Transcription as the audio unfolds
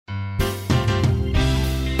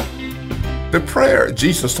The prayer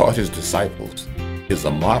Jesus taught his disciples is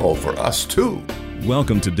a model for us too.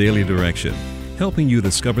 Welcome to Daily Direction, helping you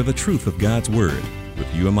discover the truth of God's Word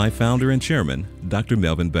with UMI founder and chairman, Dr.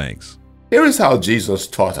 Melvin Banks. Here is how Jesus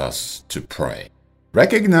taught us to pray.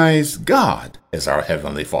 Recognize God as our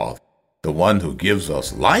Heavenly Father, the one who gives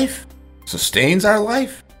us life, sustains our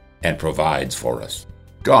life, and provides for us.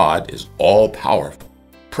 God is all-powerful,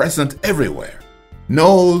 present everywhere,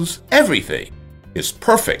 knows everything, is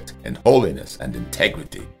perfect in holiness and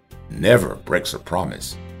integrity, never breaks a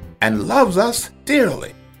promise, and loves us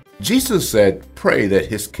dearly. Jesus said, pray that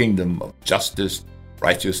his kingdom of justice,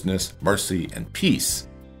 righteousness, mercy, and peace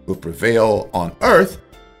will prevail on earth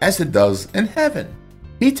as it does in heaven.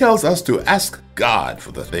 He tells us to ask God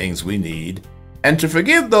for the things we need and to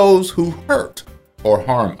forgive those who hurt or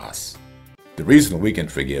harm us. The reason we can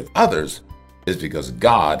forgive others is because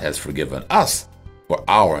God has forgiven us for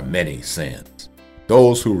our many sins.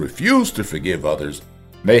 Those who refuse to forgive others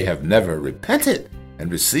may have never repented and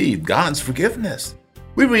received God's forgiveness.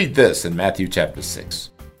 We read this in Matthew chapter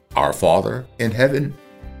 6. Our Father in heaven,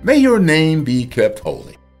 may your name be kept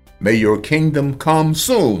holy. May your kingdom come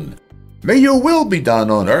soon. May your will be done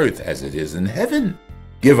on earth as it is in heaven.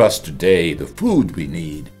 Give us today the food we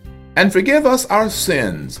need, and forgive us our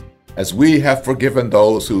sins as we have forgiven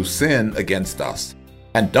those who sin against us.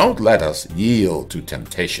 And don't let us yield to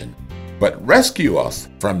temptation, but rescue us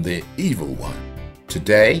from the evil one.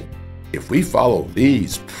 Today, if we follow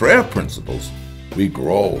these prayer principles, we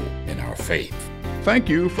grow in our faith. Thank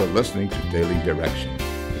you for listening to Daily Direction.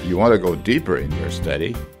 If you want to go deeper in your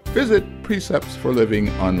study, visit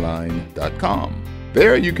preceptsforlivingonline.com.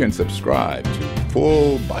 There you can subscribe to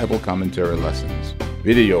full Bible commentary lessons,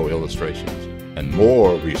 video illustrations, and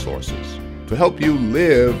more resources to help you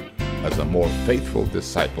live as a more faithful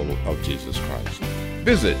disciple of Jesus Christ.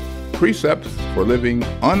 Visit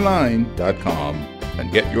preceptsforlivingonline.com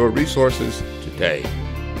and get your resources today.